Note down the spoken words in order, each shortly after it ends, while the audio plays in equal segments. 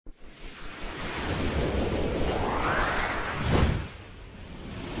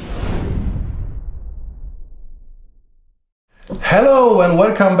Hello and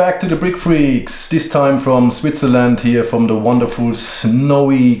welcome back to the Brick Freaks, this time from Switzerland, here from the wonderful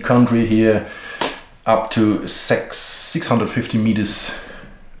snowy country here, up to 650 meters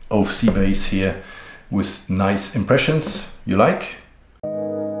of sea base here, with nice impressions. You like?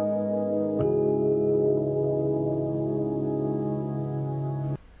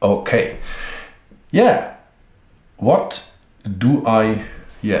 Okay, yeah, what do I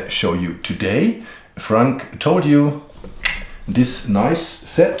show you today? Frank told you this nice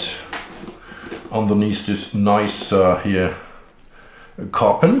set underneath this nice here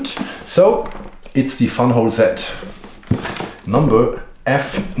carpet. So it's the FunWhole set number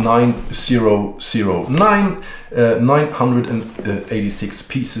F9009, 986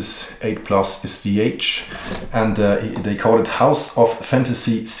 pieces, 8 plus is the age, and they call it House of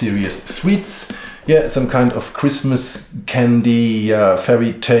Fantasy Serious Sweets. Yeah, some kind of Christmas candy,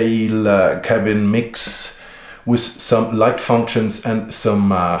 fairy tale cabin mix with some light functions and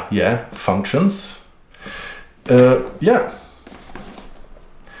some functions. Yeah,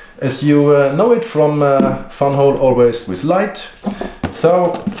 as you know it from FunWhole, always with light.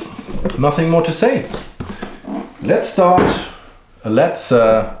 So nothing more to say. Let's start. Let's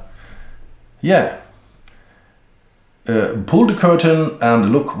pull the curtain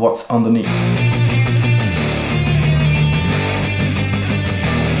and look what's underneath.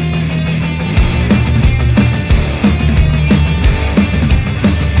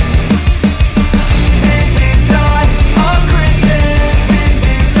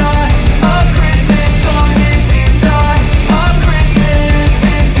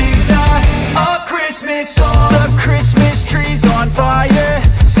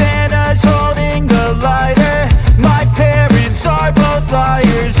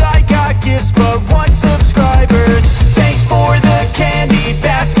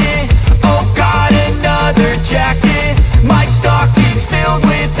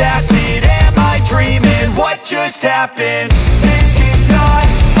 Just happened. This is not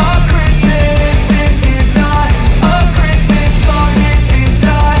a Christmas. This is not a Christmas song. This is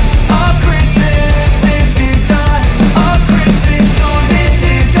not a Christmas. This is not a Christmas song. This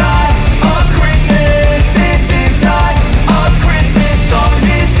is not a Christmas. This is not a Christmas song.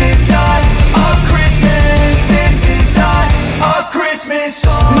 This is not a Christmas. This is not a Christmas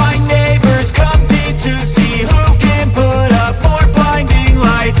song. My neighbors compete to see who can put up more blinding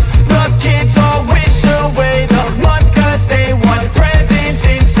lights. The kids all wish away the month cause they want presents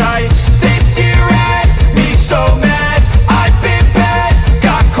in sight. This year had me so mad, I've been bad,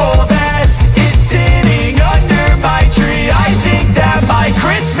 got coal that is sitting under my tree. I think that my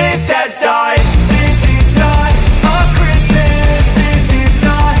Christmas has died. This is not a Christmas. This is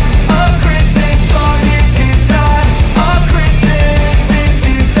not a Christmas song. This is not a Christmas. This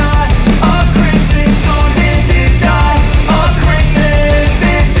is not a Christmas song. This is not a Christmas.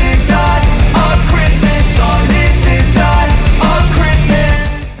 This is not a Christmas song. This is not a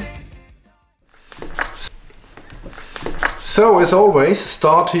Christmas. So as always,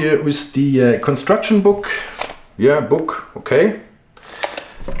 start here with the construction book. Yeah, book, okay.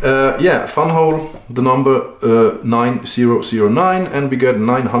 Yeah, FunWhole, the number 9009, and we got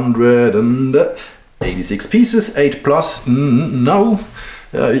 986 pieces, 8 plus. No,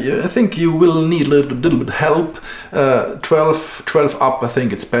 I think you will need a little bit help. 12 up, I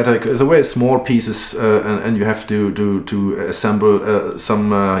think it's better, because they're very small pieces, and you have to assemble some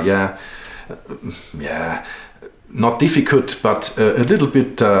not difficult, but a little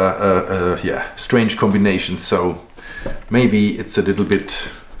bit strange combinations. So maybe it's a little bit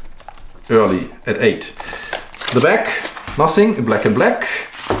early at 8. The back, nothing, black and black.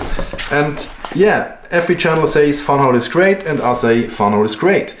 And yeah, every channel says FunWhole is great, and I say FunWhole is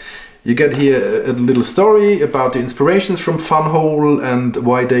great. You get here a little story about the inspirations from FunWhole and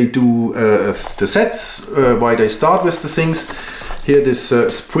why they do the sets, why they start with the things. Here this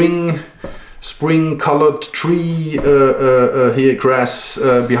spring colored tree, here grass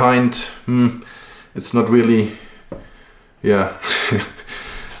behind. It's not really,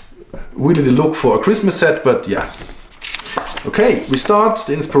 really the look for a Christmas set, but yeah. Okay, we start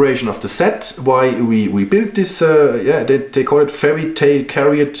the inspiration of the set, why we built this, they call it fairy tale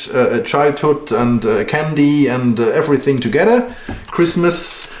carrot, childhood and candy and everything together.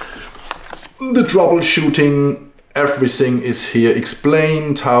 Christmas, the troubleshooting, everything is here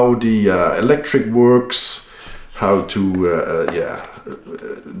explained, how the electric works, how to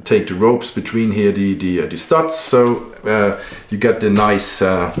take the ropes between here the studs, so you get the nice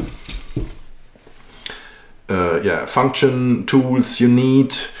function tools you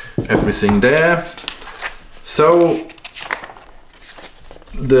need, everything there. So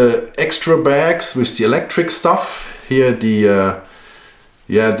the extra bags with the electric stuff, here the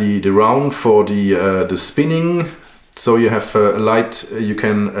yeah, the round for the spinning. So you have a light, you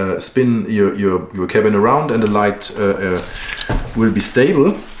can spin your cabin around and the light will be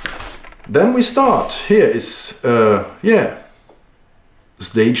stable. Then we start. Here is yeah,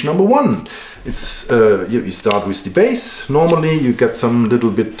 stage number 1. It's you start with the base. Normally you get some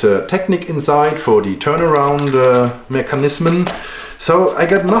little bit technique inside for the turnaround mechanism. So I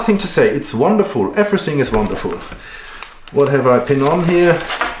got nothing to say. It's wonderful. Everything is wonderful. What have I pinned on here?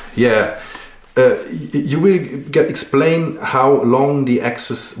 Yeah, you will explain how long the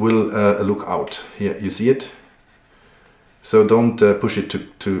axis will look out. Here you see it. So don't push it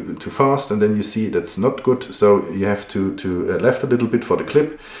too fast, and then you see that's not good. So you have to left a little bit for the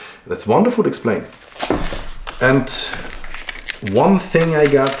clip. That's wonderful explained. And one thing I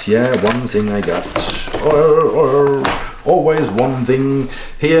got, yeah, one thing I got, or always one thing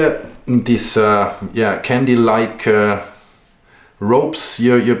here. This yeah, candy-like ropes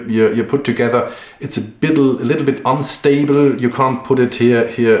you put together. It's a little bit unstable. You can't put it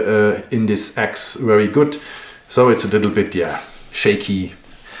here in this axe very good. So it's a little bit, yeah, shaky.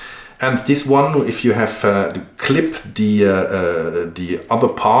 And this one, if you have to clip the other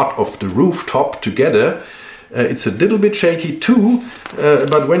part of the rooftop together, it's a little bit shaky too.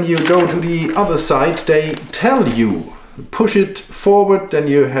 But when you go to the other side, they tell you push it forward. Then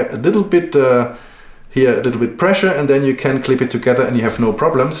you have a little bit here, a little bit pressure, and then you can clip it together, and you have no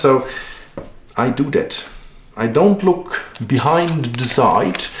problem. So I do that. I don't look behind the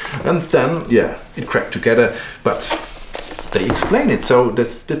side, and then yeah, it cracked together. But they explain it, so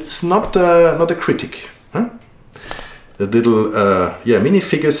that's not a critic, huh? The little yeah,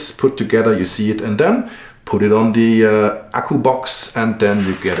 minifigures put together, you see it, and then put it on the accu box, and then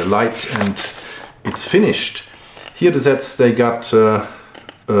you get a light, and it's finished. Here the sets they got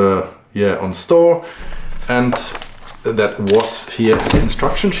yeah, on store, and that was here the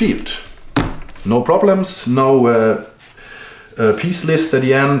instruction sheet. No problems, no piece list at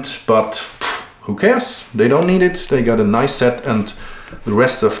the end, but who cares? They don't need it. They got a nice set, and the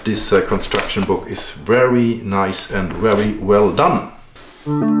rest of this construction book is very nice and very well done.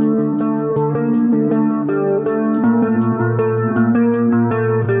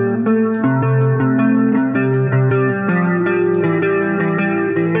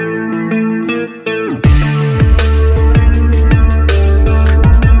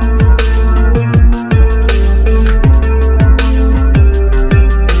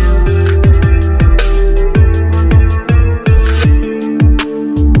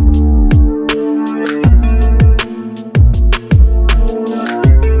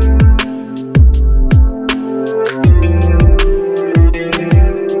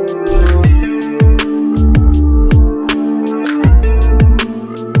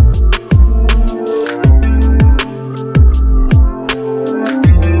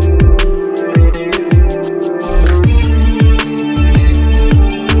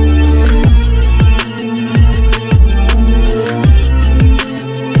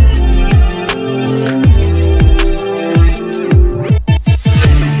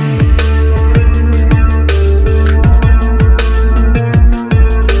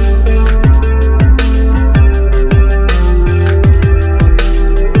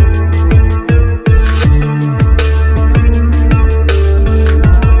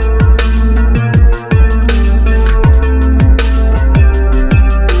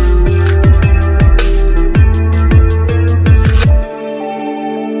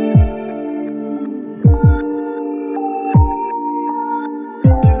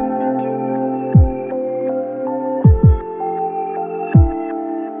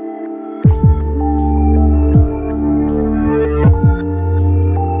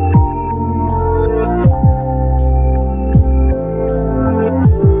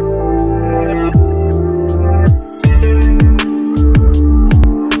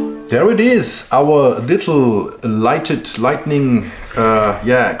 There it is, our little lightning,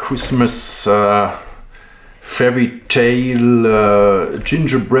 yeah, Christmas fairy tale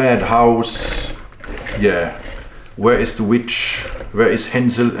gingerbread house. Yeah, where is the witch? Where is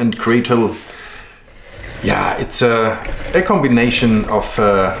Hansel and Gretel? Yeah, it's a combination of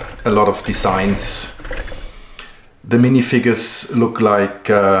a lot of designs. The minifigures look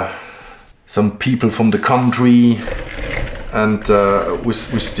like some people from the country, and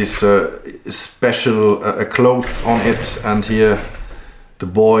with this special cloth on it, and here the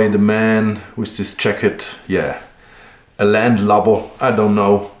boy, the man with this jacket, yeah, a landlubber, I don't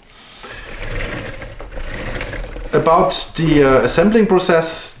know. About the assembling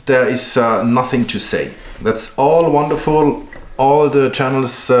process, there is nothing to say. That's all wonderful. All the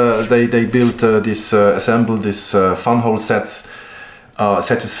channels they built assemble this FunWhole sets are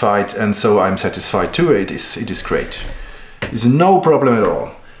satisfied, and so I'm satisfied too. It is great. It's no problem at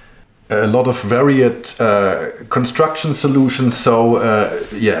all. A lot of varied construction solutions, so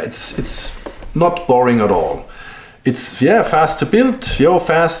yeah, it's not boring at all. It's fast to build,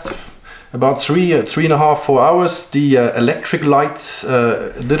 fast, about 3.5-4 hours. The electric lights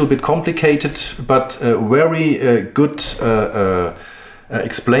a little bit complicated, but very good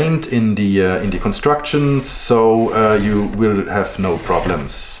explained in the constructions, so you will have no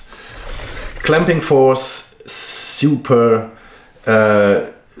problems. Clamping force super.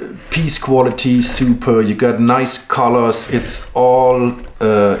 Piece quality super, you got nice colors, it's all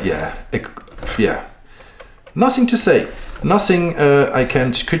nothing to say, nothing I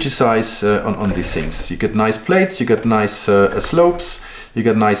can't criticize on these things. You get nice plates, you get nice slopes, you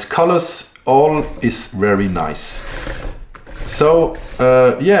get nice colors, all is very nice. So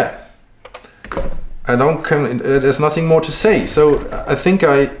yeah, there's nothing more to say. So I think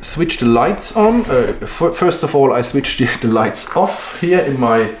I switched the lights on. First of all, I switched the lights off here in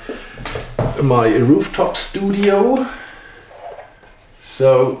my rooftop studio.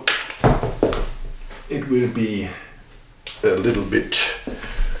 So it will be a little bit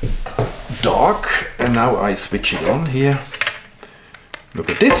dark, and now I switch it on here. Look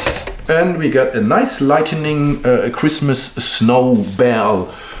at this, and we got a nice lightning Christmas snow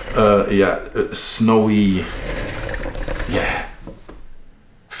bell. Snowy,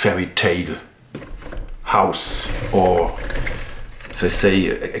 fairy tale house, or they say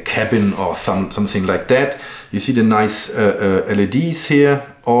a cabin or something like that. You see the nice LEDs here.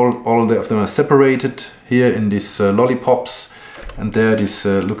 All of them are separated here in these lollipops, and there this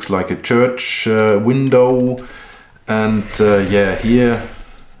looks like a church window, and here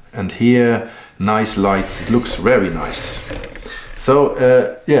and here nice lights. It looks very nice. So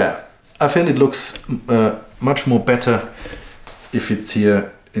I think it looks much more better if it's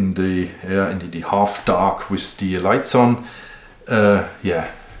here in the half dark with the lights on.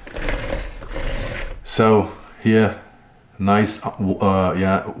 So here, nice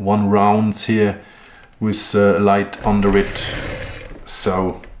one rounds here with light under it.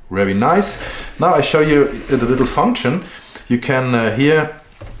 So very nice. Now I show you the little function. You can here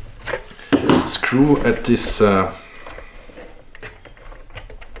screw at this.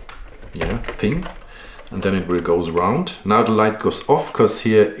 Thing, and then it will goes around. Now the light goes off because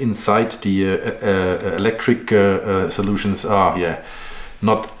here inside the electric solutions are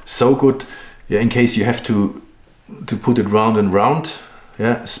not so good. In case you have to put it round and round,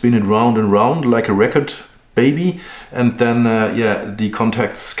 spin it round and round like a record baby, and then the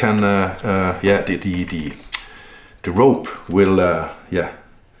contacts can the rope will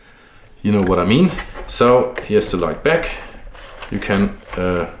you know what I mean. So here's the light back. You can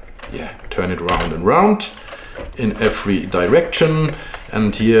turn it round and round in every direction,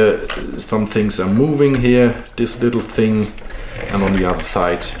 and here some things are moving here, this little thing, and on the other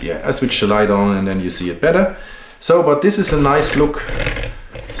side I switch the light on and then you see it better. So but this is a nice look.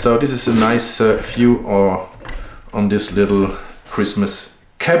 So this is a nice view on this little Christmas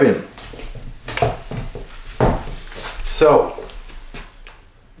cabin. So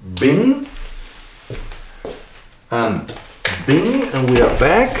bing and bing, and we are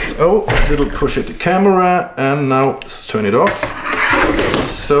back. Oh, little push at the camera, and now let's turn it off.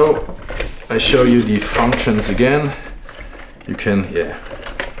 So I show you the functions again. You can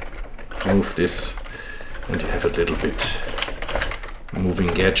move this, and you have a little bit moving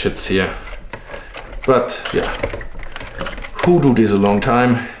gadgets here. But who do this a long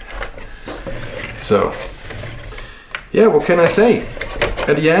time? So what can I say?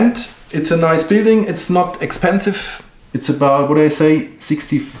 At the end, it's a nice building. It's not expensive. It's about, what do I say,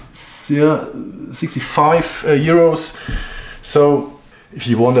 65 euros. So if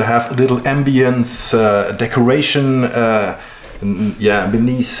you want to have a little ambience, decoration,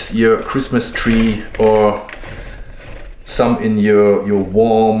 beneath your Christmas tree, or some in your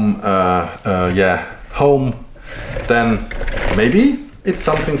warm home, then maybe it's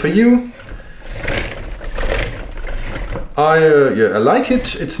something for you. I like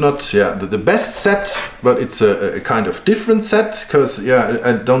it. It's not the best set, but it's a kind of different set, because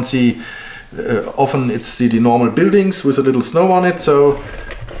I don't see often it's the normal buildings with a little snow on it. So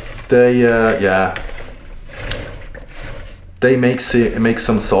they make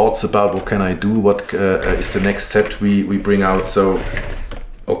some thoughts about what can I do, what is the next set we bring out. So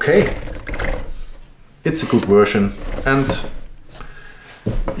okay, it's a good version, and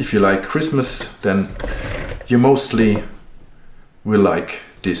if you like Christmas, then you mostly will like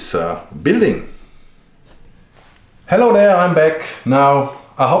this building. Hello there, I'm back. Now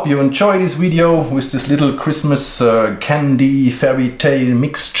I hope you enjoy this video with this little Christmas candy fairy tale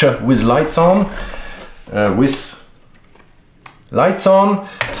mixture with lights on.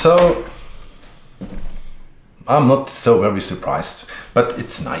 So I'm not so very surprised, but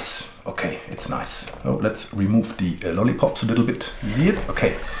it's nice. Okay, it's nice. Oh, let's remove the lollipops a little bit. You see it?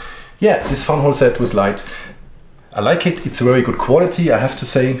 Okay. Yeah, this FunWhole set with light. I like it. It's a very good quality, I have to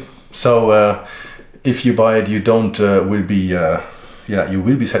say. So if you buy it, you don't will be you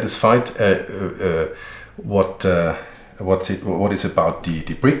will be satisfied. What is about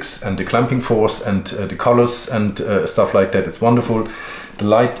the bricks and the clamping force and the colors and stuff like that. It's wonderful. The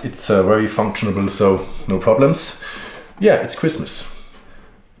light, it's very functional, so no problems. Yeah, it's Christmas.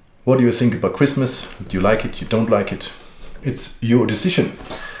 What do you think about Christmas? Do you like it? You don't like it? It's your decision.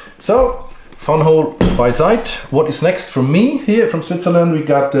 So, FunWhole by side. What is next from me here from Switzerland? We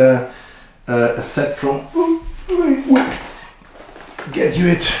got a set from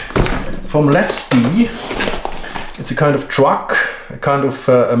from Lei-er. It's a kind of truck, a kind of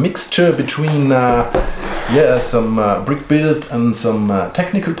a mixture between some brick build and some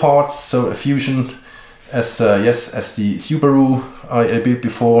technical parts. So a fusion, as the Subaru I built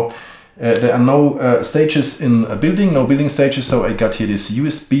before. There are no stages in a building, no building stages. So I got here this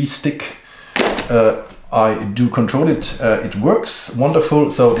USB stick. I do control it. It works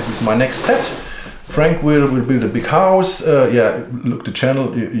wonderful. So this is my next set. Frank will build a big house. Look the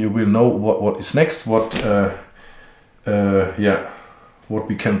channel. You will know what is next. What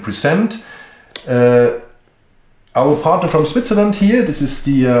we can present. Our partner from Switzerland here, this is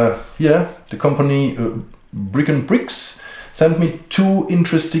the company Brick and Bricks, sent me 2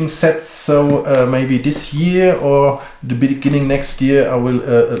 interesting sets. So maybe this year or the beginning next year I will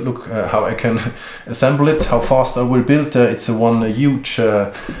look how I can assemble it, how fast I will build. It's one huge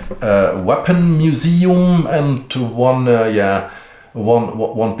weapon museum and one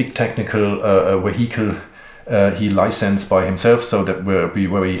big technical vehicle he licensed by himself, so that will be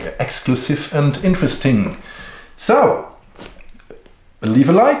very exclusive and interesting. So leave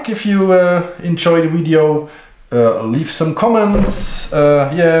a like if you enjoy the video, leave some comments,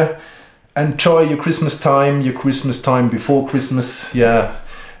 enjoy your Christmas time before Christmas,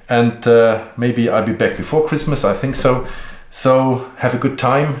 and maybe I'll be back before Christmas, I think so. So have a good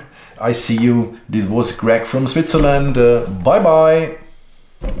time. I see you. This was Greg from Switzerland. Bye bye.